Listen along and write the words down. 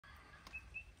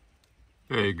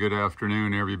Hey, good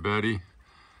afternoon everybody,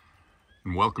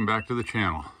 and welcome back to the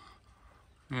channel.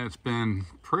 It's been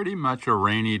pretty much a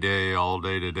rainy day all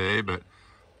day today, but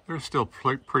there's still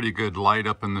pretty good light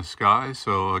up in the sky.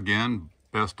 So again,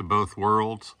 best of both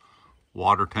worlds.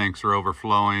 Water tanks are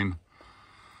overflowing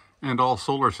and all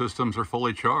solar systems are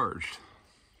fully charged.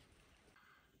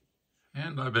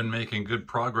 And I've been making good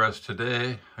progress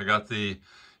today. I got the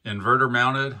inverter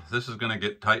mounted. This is going to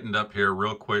get tightened up here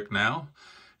real quick now.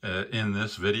 In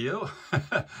this video.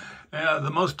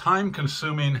 The most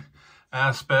time-consuming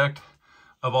aspect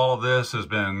of all of this has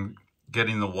been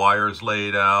getting the wires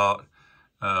laid out.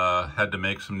 Had to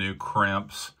make some new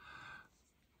crimps,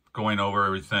 going over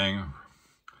everything,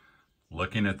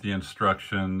 looking at the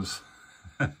instructions,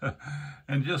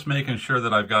 and just making sure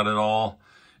that I've got it all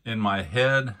in my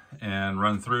head and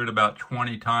run through it about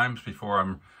 20 times before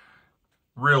I'm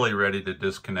really ready to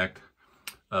disconnect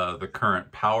the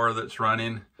current power that's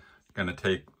running. Going to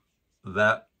take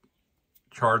that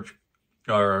charge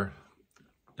or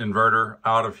inverter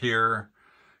out of here.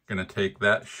 Going to take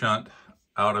that shunt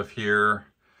out of here,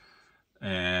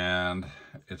 and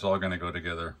it's all going to go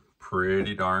together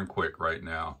pretty darn quick right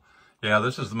now. Yeah,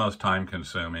 this is the most time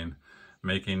consuming,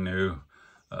 making new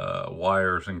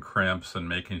wires and crimps and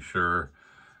making sure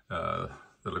that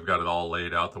I've got it all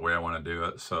laid out the way I want to do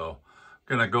it. So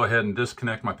I'm going to go ahead and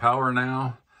disconnect my power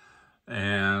now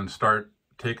and start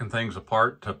taking things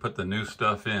apart to put the new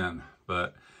stuff in.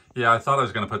 But yeah, I thought I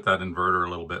was going to put that inverter a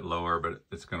little bit lower, but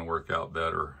it's going to work out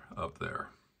better up there.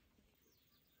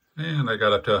 And I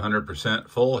got up to 100%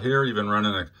 full here, even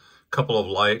running a couple of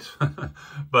lights,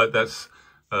 but that's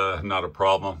not a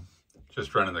problem.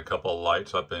 Just running a couple of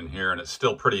lights up in here, and it's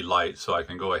still pretty light, so I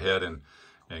can go ahead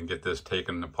and get this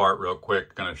taken apart real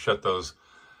quick. Going to shut those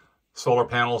solar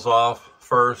panels off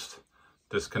first,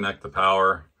 disconnect the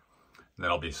power, and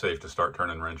then I'll be safe to start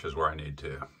turning wrenches where I need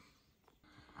to.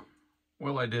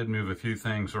 Well, I did move a few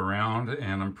things around,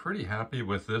 and I'm pretty happy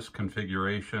with this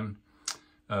configuration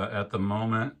at the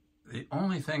moment. The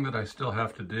only thing that I still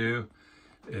have to do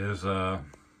is, and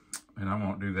I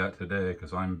won't do that today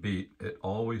because I'm beat. It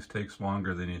always takes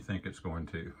longer than you think it's going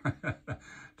to.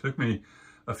 Took me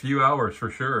a few hours for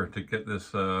sure to get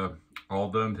this all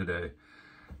done today.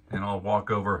 And I'll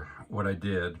walk over what I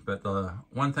did. But the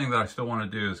one thing that I still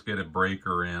want to do is get a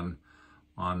breaker in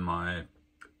on my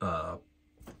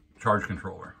charge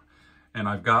controller. And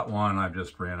I've got one, I've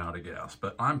just ran out of gas.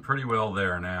 But I'm pretty well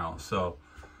there now, so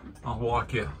I'll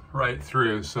walk you right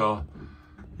through. So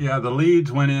yeah, the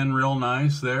leads went in real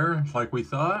nice there, like we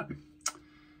thought.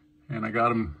 And I got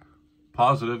them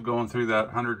positive going through that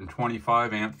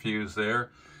 125 amp fuse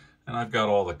there. And I've got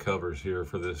all the covers here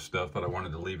for this stuff, but I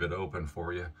wanted to leave it open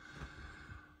for you.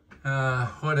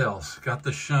 What else? Got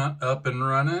the shunt up and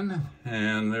running,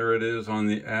 and there it is on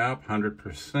the app,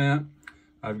 100%.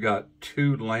 I've got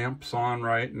 2 lamps on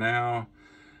right now,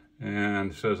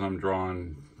 and it says I'm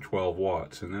drawing 12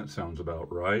 watts, and that sounds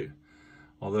about right.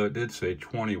 Although it did say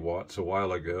 20 watts a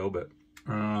while ago, but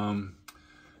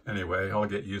anyway, I'll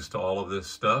get used to all of this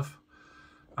stuff.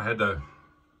 I had to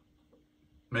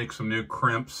make some new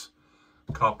crimps,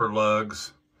 copper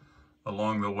lugs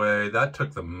along the way. That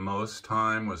took the most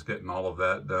time, was getting all of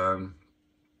that done.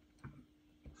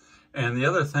 And the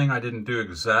other thing I didn't do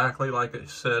exactly like it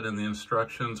said in the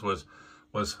instructions was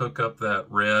hook up that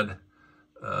red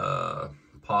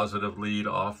positive lead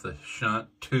off the shunt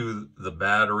to the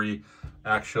battery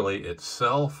actually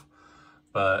itself.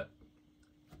 But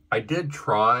I did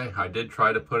try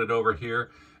to put it over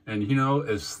here. And you know,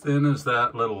 as thin as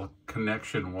that little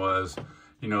connection was,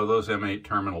 you know, those M8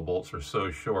 terminal bolts are so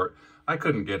short, I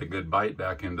couldn't get a good bite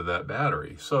back into that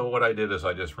battery. So what I did is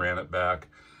I just ran it back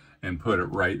and put it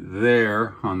right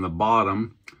there on the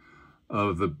bottom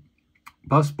of the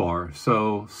bus bar.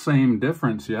 So same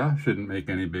difference, yeah, shouldn't make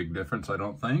any big difference, I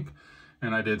don't think.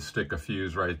 And I did stick a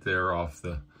fuse right there off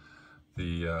the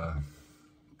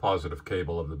positive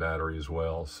cable of the battery as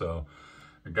well. So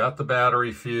I got the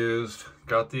battery fused,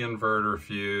 got the inverter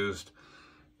fused,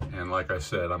 and like I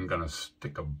said, I'm gonna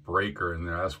stick a breaker in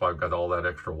there. That's why I've got all that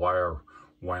extra wire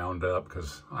wound up,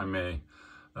 because I may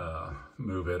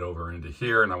move it over into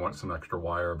here and I want some extra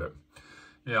wire, but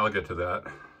yeah, I'll get to that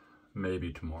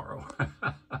maybe tomorrow.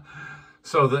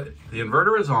 So the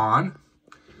inverter is on.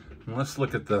 Let's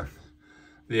look at the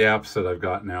apps that I've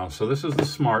got now. So this is the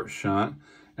smart shunt,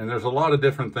 and there's a lot of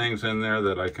different things in there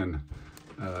that I can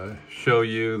show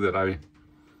you that I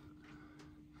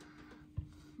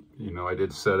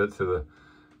did set it to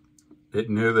it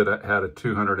knew that it had a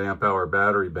 200 amp hour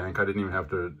battery bank. I didn't even have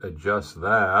to adjust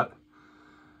that.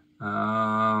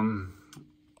 And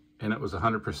it was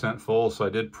 100% full, so I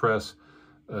did press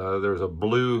There's a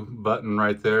blue button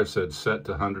right there, said set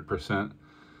to 100%.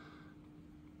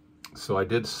 So I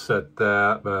did set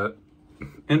that, but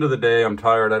end of the day, I'm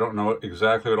tired. I don't know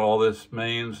exactly what all this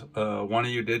means. One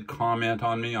of you did comment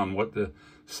on me on what to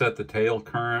set the tail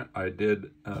current. I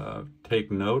did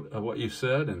take note of what you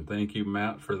said, and thank you,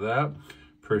 Matt, for that.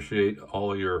 Appreciate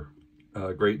all your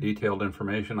great detailed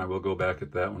information. I will go back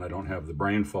at that when I don't have the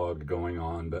brain fog going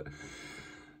on, but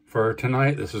for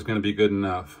tonight, this is going to be good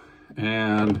enough.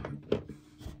 And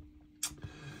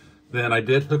then I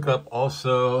did hook up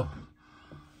also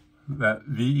that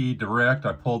VE Direct.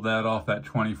 I pulled that off that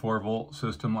 24 volt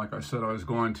system like I said I was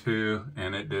going to,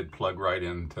 and it did plug right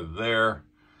into there.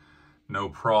 No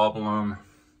problem.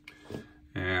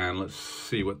 And let's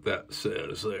see what that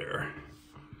says there.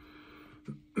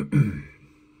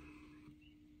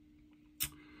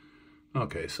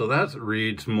 Okay, so that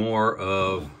reads more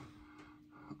of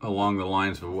along the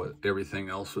lines of what everything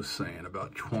else was saying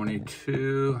about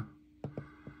 22.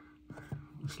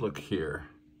 Let's look here.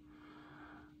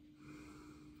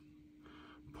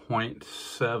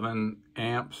 0.7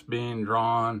 amps being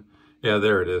drawn. Yeah,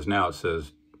 there it is. Now it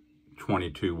says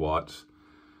 22 watts.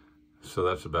 So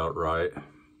that's about right.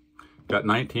 Got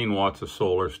 19 watts of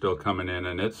solar still coming in,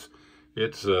 and it's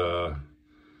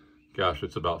gosh,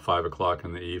 it's about 5 o'clock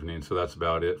in the evening, so that's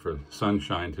about it for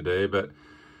sunshine today. But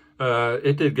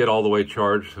it did get all the way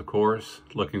charged, of course.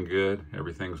 Looking good.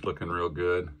 Everything's looking real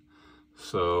good.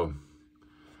 So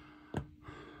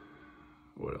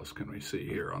what else can we see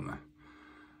here on the...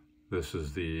 This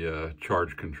is the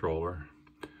charge controller.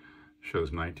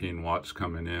 Shows 19 watts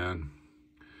coming in.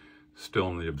 Still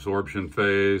in the absorption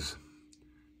phase.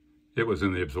 It was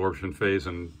in the absorption phase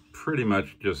and pretty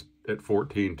much just at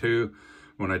 14.2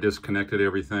 when I disconnected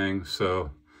everything.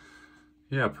 So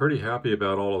yeah, pretty happy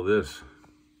about all of this.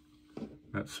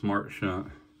 That smart shunt.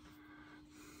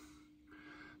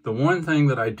 The one thing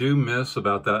that I do miss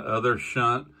about that other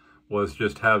shunt was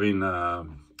just having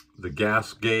the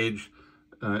gas gauge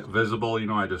visible. You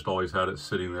know, I just always had it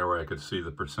sitting there where I could see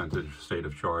the percentage state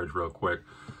of charge real quick.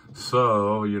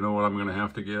 So, you know what I'm going to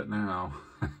have to get now.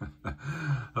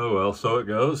 Oh well, so it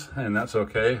goes, and that's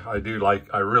okay. I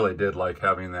really did like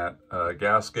having that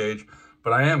gas gauge,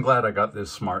 but I am glad I got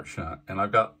this smart shunt, and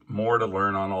I've got more to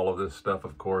learn on all of this stuff,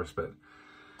 of course, but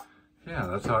yeah,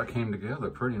 that's how it came together.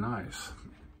 Pretty nice.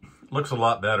 Looks a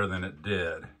lot better than it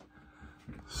did.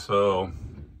 So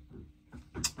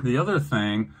the other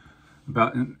thing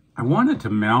about, I wanted to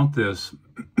mount this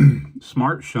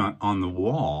smart shunt on the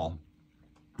wall,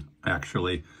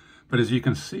 actually, but as you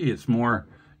can see, it's more,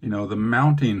 you know, the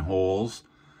mounting holes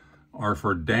are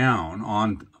for down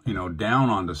on, you know, down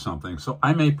onto something. So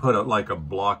I may put like a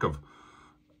block of,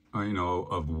 you know,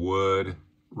 of wood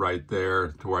right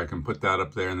there to where I can put that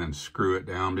up there and then screw it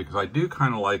down, because I do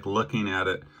kind of like looking at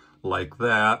it like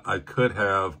that. I could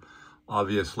have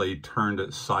obviously turned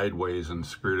it sideways and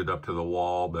screwed it up to the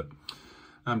wall, but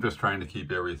I'm just trying to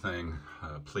keep everything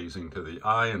pleasing to the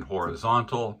eye and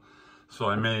horizontal. So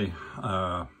I may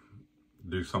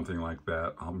do something like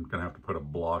that. I'm gonna have to put a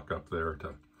block up there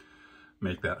to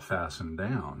make that fasten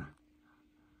down.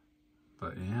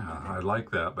 But yeah, I like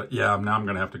that. But yeah, now I'm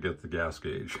gonna have to get the gas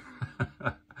gauge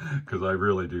because I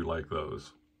really do like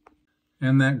those.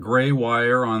 And that gray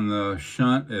wire on the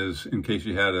shunt is in case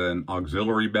you had an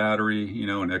auxiliary battery, you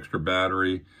know, an extra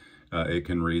battery. It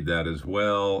can read that as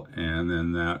well. And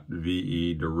then that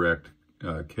VE Direct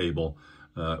cable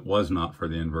was not for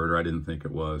the inverter. I didn't think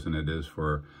it was, and it is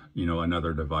for, you know,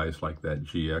 another device like that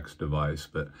GX device.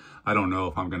 But I don't know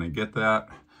if I'm going to get that.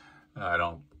 I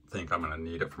don't think I'm going to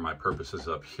need it for my purposes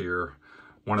up here.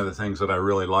 One of the things that I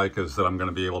really like is that I'm going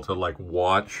to be able to like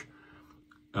watch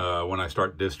when I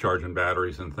start discharging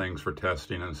batteries and things for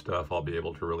testing and stuff. I'll be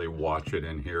able to really watch it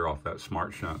in here off that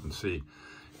smart shunt and see,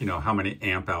 you know, how many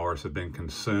amp hours have been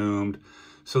consumed.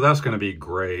 So that's going to be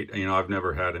great. You know, I've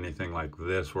never had anything like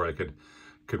this where I could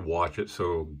watch it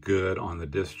so good on the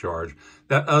discharge.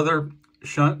 That other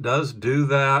shunt does do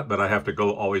that, but I have to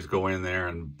always go in there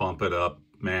and bump it up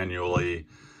manually.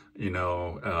 You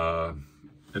know,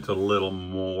 it's a little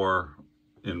more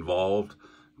involved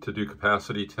to do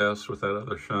capacity tests with that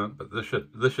other shunt, but this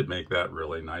should make that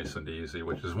really nice and easy,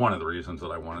 which is one of the reasons that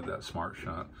I wanted that smart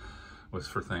shunt, was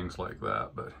for things like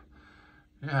that. But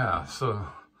yeah, so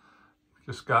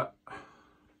just got a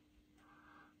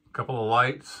couple of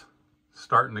lights,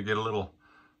 starting to get a little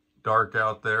dark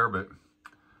out there,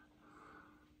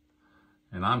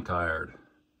 and I'm tired.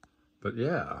 But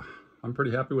yeah, I'm pretty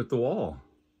happy with the wall.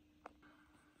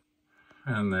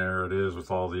 And there it is with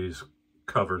all these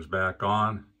covers back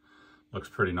on. Looks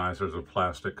pretty nice. There's a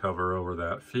plastic cover over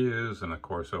that fuse and of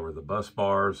course over the bus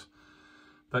bars.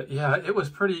 But yeah, it was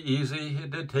pretty easy. It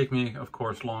did take me, of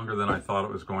course, longer than I thought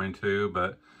it was going to,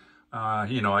 but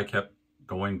you know, I kept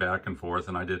going back and forth,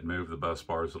 and I did move the bus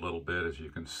bars a little bit, as you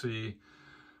can see,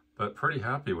 but pretty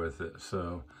happy with it.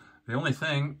 So the only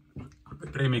thing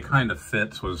that gave me kind of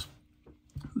fits was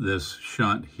this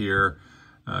shunt here,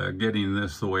 getting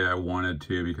this the way I wanted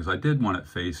to, because I did want it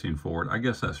facing forward. I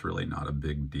guess that's really not a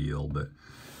big deal, but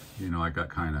you know, I got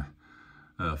kind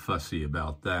of fussy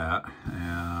about that.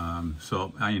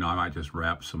 So, you know, I might just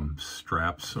wrap some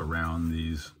straps around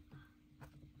these,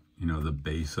 you know, the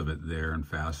base of it there, and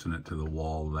fasten it to the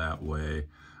wall that way.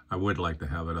 I would like to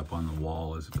have it up on the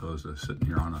wall as opposed to sitting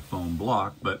here on a foam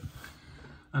block, but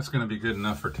that's going to be good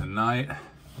enough for tonight.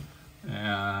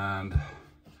 And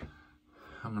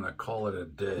I'm going to call it a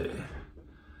day.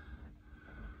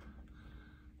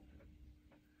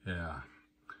 Yeah,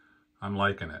 I'm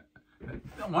liking it.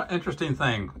 One interesting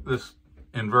thing, this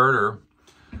inverter,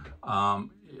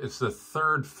 it's the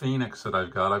third Phoenix that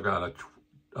I've got. I've got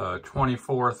a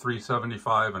 24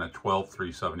 375 and a 12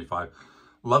 375.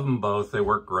 Love them both. They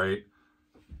work great.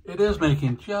 It is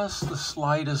making just the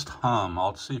slightest hum.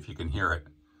 I'll see if you can hear it.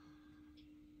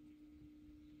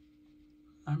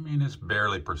 I mean, it's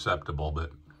barely perceptible,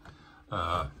 but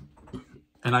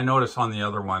and I notice on the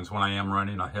other ones, when I am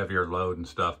running a heavier load and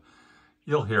stuff,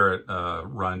 you'll hear it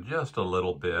run just a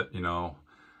little bit, you know,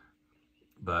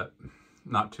 but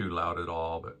not too loud at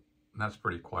all. But that's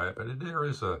pretty quiet. But there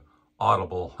is a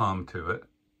audible hum to it,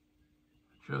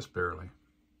 just barely.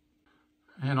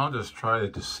 And I'll just try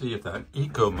to see if that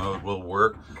eco mode will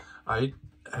work. I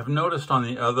have noticed on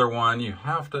the other one,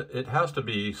 it has to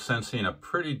be sensing a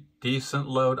pretty decent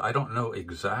load. I don't know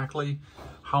exactly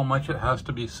how much it has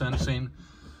to be sensing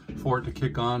for it to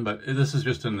kick on, but this is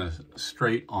just in the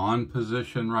straight on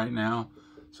position right now.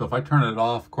 So if I turn it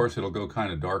off, of course, it'll go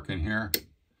kind of dark in here,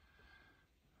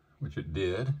 which it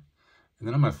did. And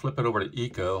then I'm going to flip it over to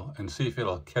eco and see if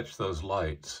it'll catch those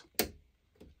lights.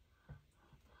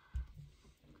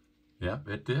 Yep,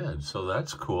 it did. So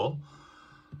that's cool.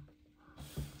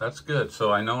 That's good.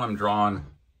 So I know I'm drawing,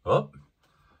 oh,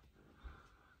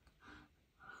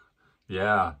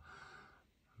 yeah.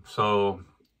 So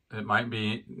it might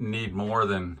need more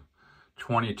than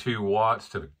 22 watts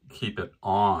to keep it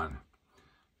on.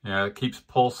 Yeah, it keeps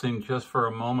pulsing just for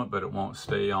a moment, but it won't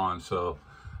stay on. So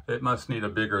it must need a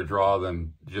bigger draw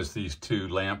than just these two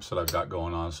lamps that I've got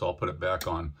going on. So I'll put it back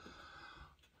on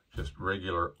just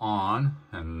regular on,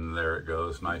 and there it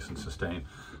goes, nice and sustained.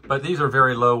 But these are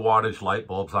very low wattage light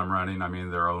bulbs I'm running. I mean,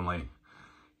 they're only,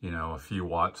 you know, a few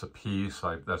watts a piece.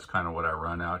 That's kind of what I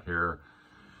run out here,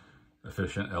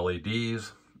 efficient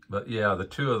LEDs. But yeah, the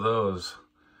two of those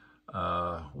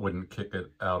wouldn't kick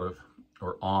it out of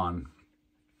or on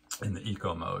in the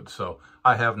eco mode. So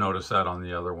I have noticed that on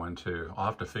the other one too. I'll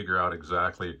have to figure out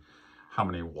exactly how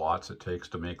many watts it takes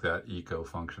to make that eco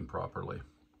function properly.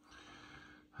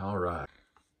 All right.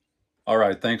 All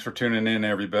right, thanks for tuning in,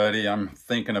 everybody. I'm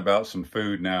thinking about some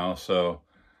food now, so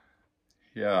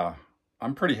yeah,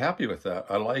 I'm pretty happy with that.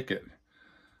 I like it.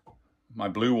 My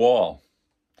blue wall.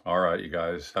 All right, you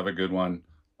guys, have a good one.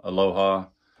 Aloha.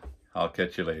 I'll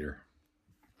catch you later.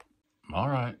 All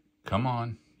right, come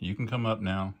on. You can come up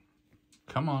now.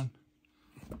 Come on.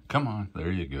 Come on.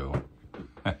 There you go.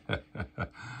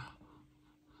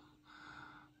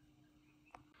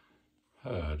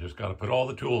 Just got to put all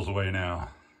the tools away now.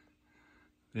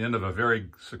 The end of a very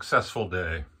successful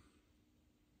day.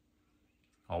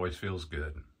 Always feels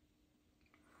good.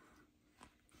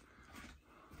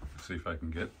 Let's see if I can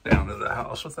get down to the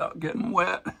house without getting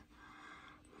wet.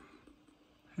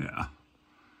 Yeah.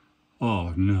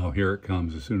 Oh no, here it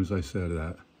comes as soon as I said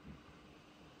that.